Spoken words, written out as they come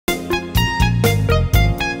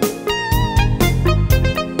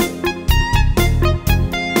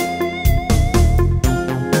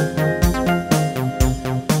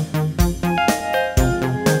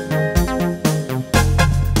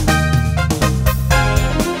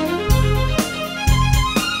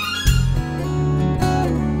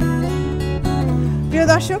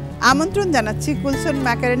আমন্ত্রণ জানাচ্ছি কুলসুন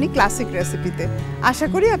macaroni classic রেসিপিতে। আশা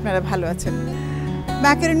করি আপনারা ভালো আছেন।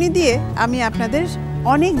 ম্যাকারনি দিয়ে আমি আপনাদের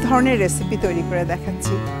অনেক ধরনের রেসিপি তৈরি করে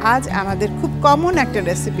দেখাচ্ছি। আজ আমাদের খুব কমন একটা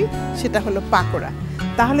রেসিপি, সেটা হলো পাকোড়া।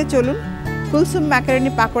 তাহলে চলুন কুলসুন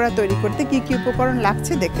ম্যাকারনি পাকোড়া তৈরি করতে কি কি উপকরণ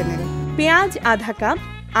লাগছে দেখে নিন। পেঁয়াজ আধা কাপ,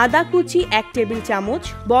 আদা কুচি 1 টেবিল চামচ,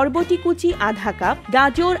 বরবটি কুচি আধা কাপ,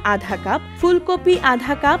 গাজর আধা কাপ, ফুলকপি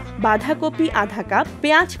আধা কাপ, বাঁধাকপি আধা কাপ,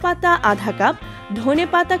 পেঁয়াজ পাতা আধা কাপ, ধনে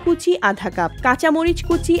পাতা কুচি আধা কাপ, কাঁচামরিচ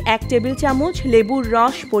কুচি 1 টেবিল চামচ, লেবুর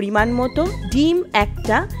রস পরিমাণ মতো, ডিম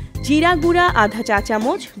 1টা, জিরা গুঁড়া আধা চা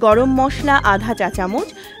চামচ, গরম মশলা আধা চা চামচ,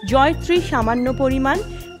 জয়ত্রী সামান্য পরিমাণ,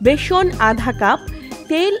 বেসন আধা কাপ,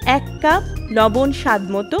 তেল 1 কাপ, লবণ স্বাদ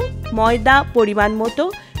মতো, ময়দা পরিমাণ মতো,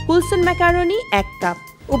 কুলসুন ম্যাকারনি 1 কাপ।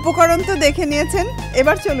 উপকরণ তো দেখে নিয়েছেন,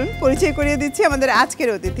 এবার চলুন পরিচয় করিয়ে দিচ্ছি আমাদের আজকের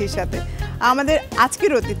অতিথির সাথে। আমাদের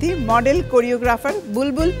আজকের অতিথি model choreographer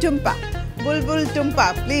Bulbul Tumpa. Bulbul Tumpa,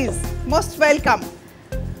 please, most welcome.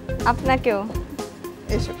 আপনাকেও।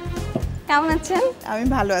 এসো। কেমন আছেন? আমি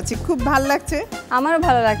ভালো আছি, খুব ভালো লাগছে। আমারও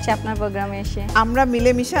ভালো লাগছে আপনার প্রোগ্রামে এসে। আমরা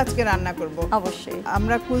মিলেমিশে আজকে রান্না করব। অবশ্যই।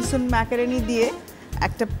 আমরা কুলসুন ম্যাকারনি দিয়ে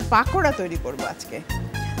একটা পাকোড়া তৈরি করব আজকে।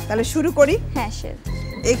 তাহলে শুরু করি। হ্যাঁ, স্যার।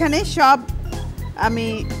 এখানে সব আমি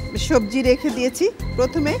সবজি রেখে দিয়েছি।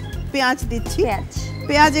 প্রথমে পেঁয়াজ দিচ্ছি।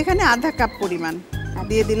 পেঁয়াজ এখানে আধা কাপ পরিমাণ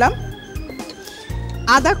দিয়ে দিলাম।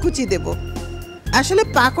 আদা কুচি দেব। আসলে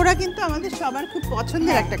পাকোড়া কিন্তু আমাদের সবার খুব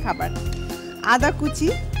পছন্দের একটা খাবার। আদা কুচি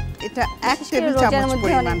এটা 1 টেবিল চামচ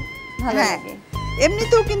পরিমাণ। হ্যাঁ,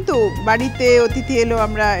 এমনিতেও কিন্তু বাড়িতে অতিথি এলো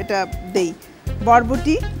আমরা এটা দেই।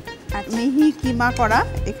 বরবটি মিহি কিমা করা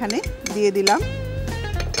এখানে দিয়ে দিলাম।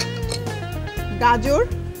 গাজর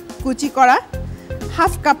কুচি করা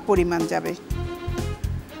 1/2 কাপ পরিমাণ যাবে।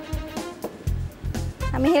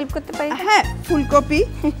 আমি হেল্প করতে পারি? হ্যাঁ, ফুলকপি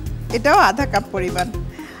এটাও আধা কাপ পরিমাণ।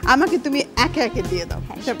 আমাকে তুমি একে একে দিয়ে দাও।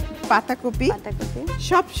 পাতাকপি,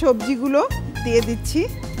 সব সবজিগুলো দিয়ে দিচ্ছি।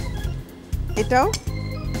 এটাও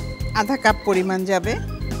আধা কাপ পরিমাণ যাবে।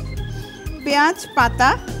 পেঁয়াজ পাতা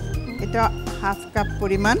এটা 1/2 কাপ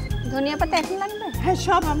পরিমাণ। ধনিয়া পাতা এখন লাগবে? হ্যাঁ,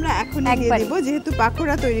 সব আমরা এখনই দিয়ে দিব, যেহেতু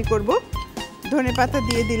পাকোড়া তৈরি করব। ধনে পাতা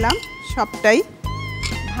দিয়ে দিলাম সবটাই,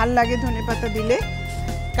 ভাল লাগে ধনে পাতা দিলে।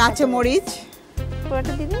 কাঁচামরিচ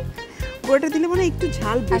পুরোটা দিলে? পুরোটা দিলে মনে একটু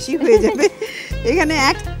ঝাল বেশি হয়ে যাবে। এখানে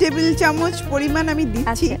 1 টেবিল চামচ পরিমাণ আমি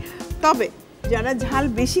দিচ্ছি, তবে যারা ঝাল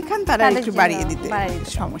বেশি খান তারা একটু বাড়িয়ে দিতে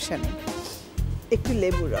সমস্যা নেই। একটু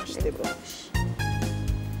লেবুর রস দেব,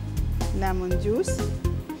 লেমন জুস,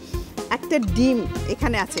 একটা ডিম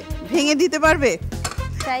এখানে আছে, ভেঙে দিতে পারবে?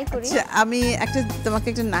 ট্রাই করি। আচ্ছা, আমি তোমাকে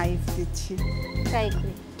একটা নাইফ দিচ্ছি,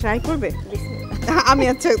 ট্রাই করবে? আমি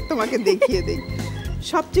আচ্ছা তোমাকে দেখিয়ে দেই।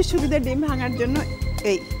 সবচেয়ে সুবিধা ডিম ভাঙার জন্য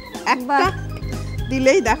এই একটা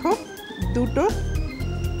দিলেই দেখো দুটো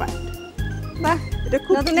পার্ট। বাহ, এটা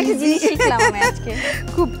খুব ইজি,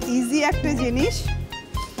 খুব ইজি একটা জিনিস।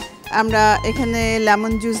 আমরা এখানে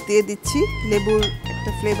লেমন জুস দিয়ে দিচ্ছি, লেবুর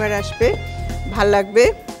একটা ফ্লেভার আসবে, ভাল লাগবে।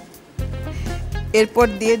 এরপর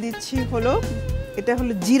দিয়ে দিচ্ছি হলো, এটা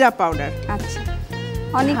হলো জিরা পাউডার। আচ্ছা,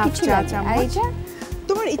 অনেক কিছু আছে। আর এটা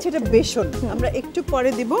তোমার ইচ্ছেটা বেসন আমরা একটু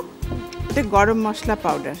পরে দিব। এটা গরম মশলা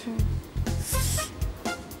পাউডার।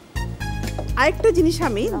 আরেকটা জিনিস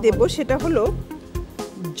আমি দেব, সেটা হলো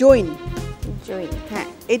জৈন। হ্যাঁ,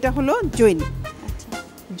 এটা হলো জৈন।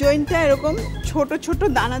 জৈনটা এরকম ছোট ছোট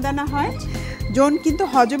দানা দানা হয়। জৈন কিন্তু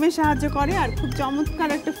হজমে সাহায্য করে আর খুব চমৎকার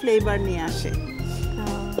একটা ফ্লেভার নিয়ে আসে।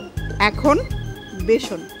 এখন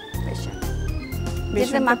বেসন,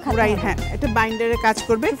 পুরাই, হ্যাঁ, এটা বাইন্ডারের কাজ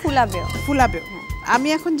করবে, ফুলাবেও। আমি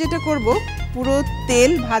এখন যেটা করব, পুরো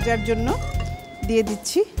তেল ভাজার জন্য দিয়ে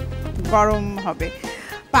দিচ্ছি, গরম হবে।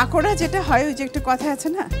 পাকোড়া যেটা হয়, ওই যে একটা কথা আছে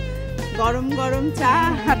না, গরম গরম চা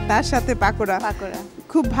আর তার সাথে পাকোড়া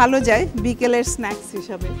খুব ভালো যায় বিকেলের স্ন্যাক্স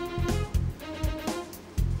হিসাবে।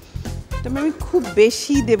 তবে আমি খুব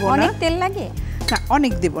বেশি দেব না। অনেক তেল লাগে না,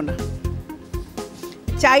 অনেক দেব না।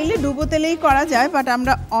 চাইলে ডুবো তেলেই করা যায়, বাট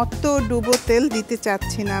আমরা অত ডুবো তেল দিতে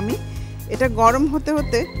চাচ্ছি না। আমি এটা গরম হতে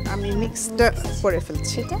হতে আমি মিক্সটা করে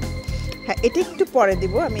ফেলছি। হ্যাঁ, এটা একটু পরে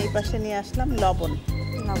দিব। আমি এই পাশে নিয়ে আসলাম লবণ।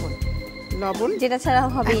 লবণ যেটা ছাড়া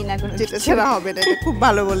হবেই না, যেটা ছাড়া হবে না, এটা খুব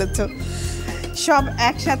ভালো বলেছো। সব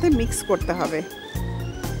একসাথে মিক্স করতে হবে।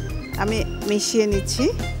 আমি মিশিয়ে নিচ্ছি।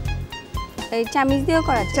 এই চামচ দিয়েও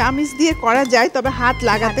করা যায়? চামচ দিয়ে করা যায়, তবে হাত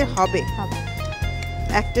লাগাতে হবে।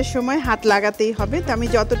 একটা সময় হাত লাগাতেই হবে। তো আমি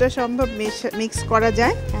যতটা সম্ভব মিক্স করা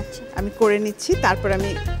যায় আমি করে নিচ্ছি, তারপর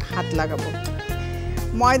আমি হাত লাগাবো।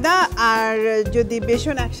 ময়দা আর যদি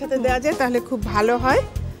বেসন একসাথে দেওয়া যায় তাহলে খুব ভালো হয়,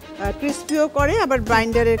 ক্রিস্পিও করে, আবার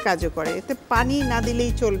বাইন্ডারের কাজও করে। এতে পানি না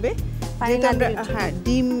দিলেই চলবে, যেহেতু আমরা হ্যাঁ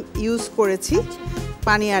ডিম ইউজ করেছি।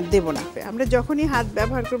 পানি আর দেব না। আমরা যখনই হাত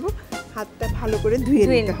ব্যবহার করব হাতটা ভালো করে ধুয়ে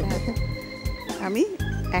নিতে হবে। আমি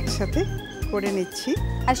একসাথে করে নিচ্ছি।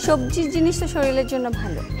 আর সবজির জিনিস তো শরীরের জন্য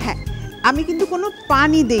ভালো। হ্যাঁ, আমি কিন্তু কোনো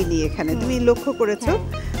পানি দেইনি এখানে, তুমি লক্ষ্য করেছো,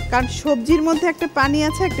 কারণ সবজির মধ্যে একটা পানি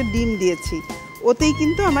আছে, একটা ডিম দিয়েছি, ওতেই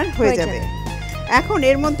কিন্তু আমার হয়ে যাবে। এখন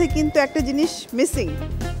এর মধ্যে কিন্তু একটা জিনিস মিসিং,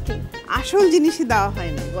 আসল জিনিসই দেওয়া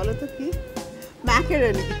হয়নি। বলো তো কি?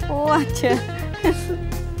 ম্যাকারনি। ও আচ্ছা।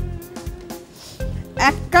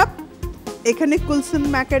 1 কাপ এখানে কুলসুন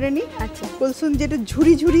ম্যাকারনি। আচ্ছা, কুলসুন যেটা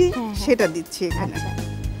ঝুরি ঝুরি সেটা দিচ্ছি এখানে।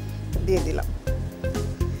 দিয়ে দিলাম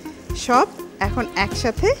সব। এখন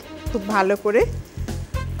একসাথে খুব ভালো করে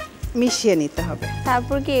মিশিয়ে নিতে হবে।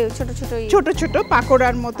 তারপর কি ছোট ছোট ছোট ছোট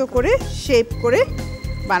পাকোড়ার মতো করে শেপ করে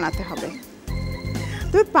বানাতে হবে।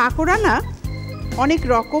 তবে পাকোড়া না অনেক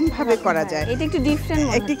রকম ভাবে করা যায়, এটা একটু ডিফারেন্ট,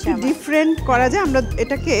 একটু ডিফারেন্ট করা যায়। আমরা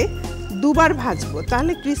এটাকে দুবার ভাজবো,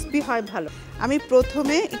 তাহলে ক্রিস্পি হয় ভালো। আমি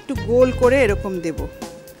প্রথমে একটু গোল করে এরকম দেব।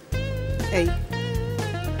 এই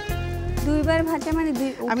দুইবার ভাজা মানে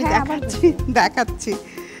আমি দেখাচ্ছি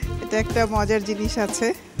এটা একটা মজার জিনিস আছে,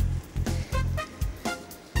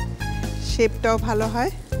 শেপটাও ভালো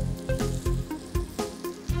হয়,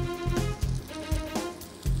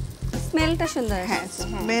 স্মেলটা সুন্দর। হ্যাঁ,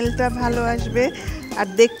 স্মেলটা ভালো আসবে আর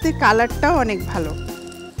দেখতে কালারটাও অনেক ভালো।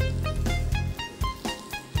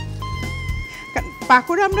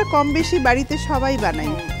 পাকোড়া আমরা কম বেশি বাড়িতে সবাই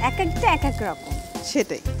বানাই, এক একটা এক এক রকম।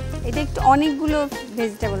 সেটাই, এটা একটু অনেকগুলো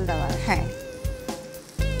ভেজিটেবল দেওয়া। হ্যাঁ,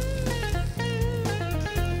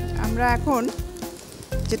 আমরা এখন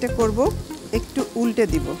যেটা করব একটু উল্টে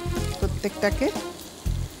দিব প্রত্যেকটাকে।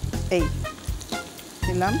 এই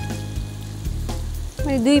দিলাম,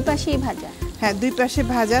 মানে দুই পাশেই ভাজা। হ্যাঁ, দুই পাশে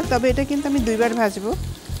ভাজা। তবে এটা কিন্তু আমি দুইবার ভাজবো,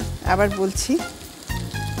 আবার বলছি।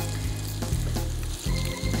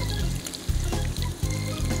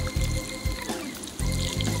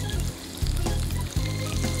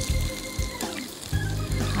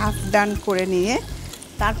 হাফ ডান করে নিয়ে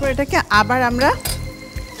তারপর এটাকে আবার আমরা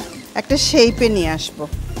একটা শেপে নিয়ে আসব।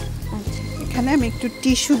 এখানে আমি একটু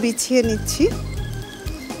টিস্যু বিছিয়ে নিচ্ছি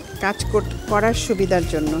কাজ করার সুবিধার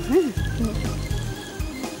জন্য। হ্যাঁ,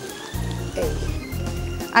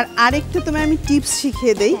 আর আরেকটু তোমায় আমি টিপস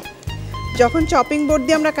শিখিয়ে দেই। যখন চপিং বোর্ড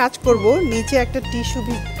দিয়ে আমরা কাজ করব, নিচে একটা টিস্যু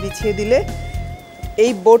বিছিয়ে দিলে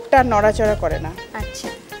এই বোর্ডটা নড়াচড়া করে না। আচ্ছা,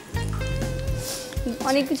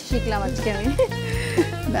 অনেক কিছু শিখলাম আজকে আমি।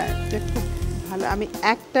 না, এটা খুব ভালো। আমি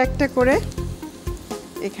একটা একটা করে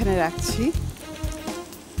এখানে রাখছি।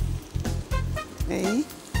 এই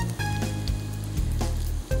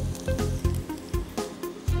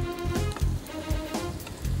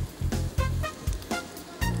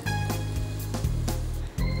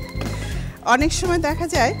অনেক সময় দেখা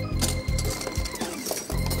যায়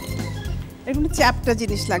এরকম চ্যাপটা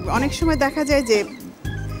জিনিস লাগবে, অনেক সময় দেখা যায় যে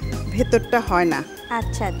ভেতরটা হয় না।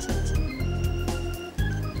 আচ্ছা আচ্ছা আচ্ছা,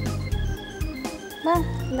 বাহ,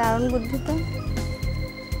 দারুণ বুদ্ধি তো।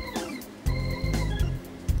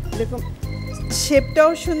 দেখুন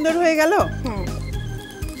শেপটাও সুন্দর হয়ে গেল। হ্যাঁ,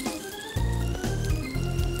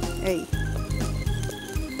 এই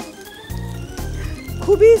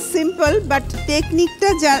খুবই সিম্পল, বাট টেকনিকটা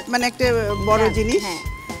মানে একটা বড় জিনিস।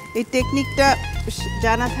 এই টেকনিকটা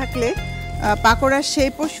জানা থাকলে পাকোড়ার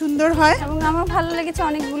শেপও সুন্দর হয়। এবং আমার ভালো লেগেছে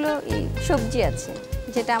অনেকগুলো সবজি আছে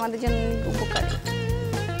যেটা আমাদের জন্য উপকারী,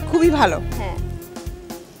 খুবই ভালো। হ্যাঁ,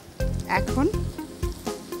 এখন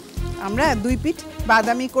আমরা 2 পিঠ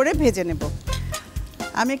বাদামি করে ভেজে নেব।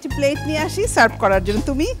 আমি একটি প্লেট নিয়ে আসি সার্ভ করার জন্য।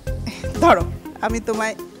 তুমি ধরো, আমি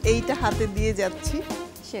তোমায় এইটা হাতে দিয়ে যাচ্ছি,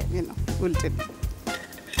 উল্টে দিই।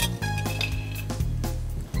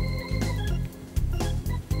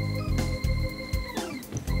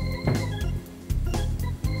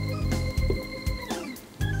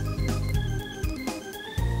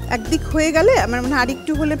 একদিক হয়ে গেলে আমার মনে হয়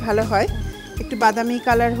আরেকটু হলে ভালো হয়, একটু বাদামি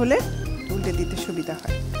কালার হলে উল্টে দিতে সুবিধা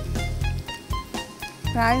হয়।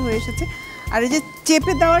 প্রায় হয়ে এসেছে। আর এই যে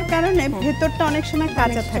চেপে দেওয়ার কারণে ভেতরটা অনেক সময়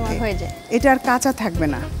কাঁচা থাকে, এটা আর কাঁচা থাকবে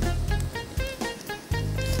না।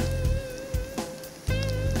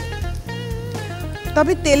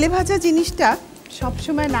 তবে তেলে ভাজা জিনিসটা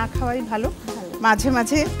সবসময় না খাওয়াই ভালো, মাঝে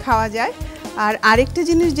মাঝে খাওয়া যায়। আর আরেকটা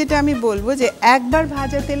জিনিস যেটা আমি বলবো যে একবার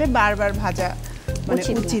ভাজা তেলে বারবার ভাজা মানে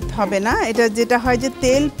উচিত হবে না। এটা যেটা হয় যে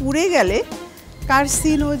তেল পুড়ে গেলে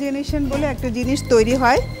কার্সিনোজেনেশন বলে একটা জিনিস তৈরি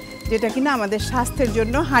হয়, যেটা কিনা আমাদের স্বাস্থ্যের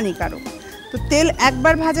জন্য হানিকারক। তো তেল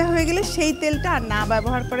একবার ভাজা হয়ে গেলে সেই তেলটা আর না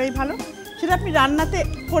ব্যবহার করাই ভালো। সেটা আপনি রান্নাতে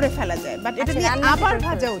করে ফেলা যায়, বাট এটা নিয়ে আবার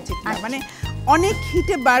ভাজা উচিত না। মানে অনেক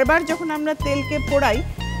হিটে বারবার যখন আমরা তেলকে পোড়াই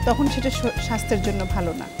তখন সেটা স্বাস্থ্যের জন্য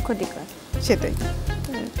ভালো না, ক্ষতিকর। সেটাই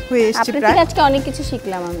হয়ে এসেছে। প্রায় আজকে অনেক কিছু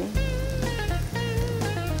শিখলাম আমি।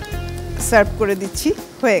 সার্ভ করে দিচ্ছি,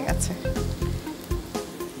 হয়ে গেছে।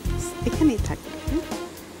 এখানেই থাকে,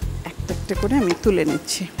 একটা একটা করে আমি তুলে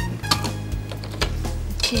নিচ্ছি।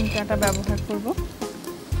 চিমটাটা ব্যবহার করব।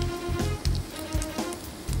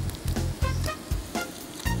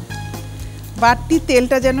 বাড়তি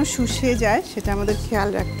তেলটা যেন শুষে যায় সেটা আমাদের খেয়াল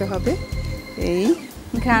রাখতে হবে। এই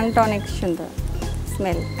ঘ্রাণটা অনেক সুন্দর,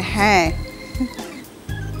 স্মেল। হ্যাঁ,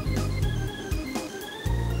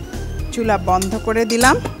 চুলা বন্ধ করে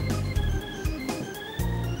দিলাম।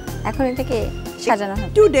 এখন এটাকে সাজানো হবে,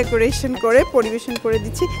 একটু ডেকোরেশন করে পরিবেশন করে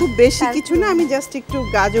দিচ্ছি। খুব বেশি কিছু না, আমি জাস্ট একটু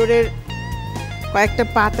গাজরের কয়েকটা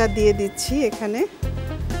পাতা দিয়ে দিচ্ছি এখানে।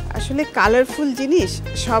 আসলে কালারফুল জিনিস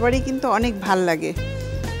সবারই কিন্তু অনেক ভাল লাগে।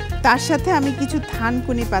 তার সাথে আমি কিছু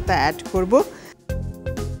থানকুনি পাতা অ্যাড করব।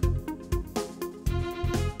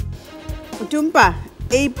 টুম্পা,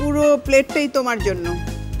 এই পুরো প্লেটটাই তোমার জন্য।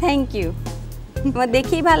 Thank you. আমার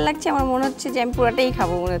দেখেই ভালো লাগছে, আমার মনে হচ্ছে যে আমি পুরোটাই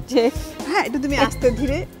খাবো মনে হচ্ছে। হ্যাঁ, এটা তুমি আস্তে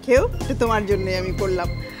ধীরে খেও, এটা তোমার জন্যই আমি করলাম।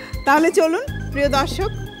 তাহলে চলুন প্রিয় দর্শক,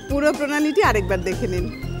 পুরো প্রণালীটি আরেকবার দেখে নিন।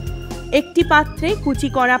 একটি পাত্রে কুচি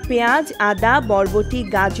করা পেঁয়াজ, আদা, বরবটি,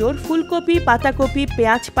 গাজর, ফুলকপি, পাতাকপি,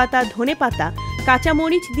 পেঁয়াজ পাতা, ধনেপাতা,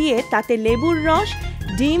 কাঁচামরিচ দিয়ে তাতে লেবুর রস,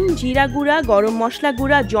 ডিম, জিরা গুঁড়া, গরম মশলা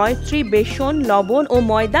গুঁড়া, জয়ত্রী, বেসন, লবণ ও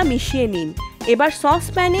ময়দা মিশিয়ে নিন। এবার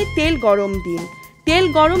সসপ্যানে তেল গরম দিন। তেল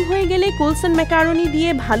গরম হয়ে গেলে কুলসন ম্যাকারনি দিয়ে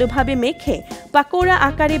ভালোভাবে মেখে পাকোড়া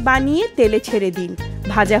আকারে বানিয়ে তেলে ছেড়ে দিন।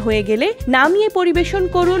 ভাজা হয়ে গেলে নামিয়ে পরিবেশন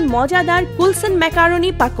করুন মজাদার কুলসন ম্যাকারনি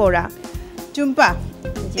পাকোড়া। টুম্পা,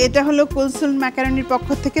 এটা হলো কুলসুন ম্যাকারনির পক্ষ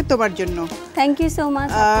থেকে তোমার জন্য। Thank you so much.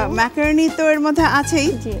 Macaroni তো এর মধ্যে আছেই,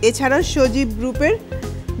 জি। এছাড়াও সজীব গ্রুপের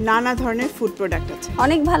নানা ধরনের ফুড প্রোডাক্ট আছে।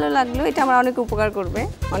 অনেক ভালো লাগলো, এটা আমার অনেক উপকার করবে।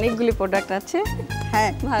 অনেকগুলি প্রোডাক্ট আছে।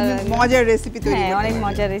 হ্যাঁ, ভালো লাগলো। মজার রেসিপি তৈরি হ্যাঁ, করতে অনেক পারবে।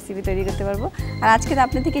 মজার রেসিপি তৈরি করতে পারবো। আর আজকে তো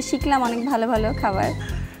আপনার থেকে শিখলাম অনেক ভালো ভালো খাবার।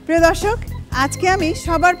 প্রিয় দর্শক, আজকে আমি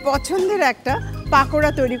সবার পছন্দের একটা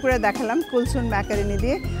পাকোড়া তৈরি করে দেখালাম কুলসুন ম্যাকারনি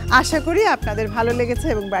দিয়ে। আশা করি আপনাদের ভালো লেগেছে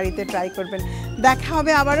এবং বাড়িতে ট্রাই করবেন। দেখা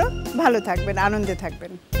হবে আবারও। ভালো থাকবেন, আনন্দে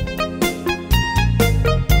থাকবেন।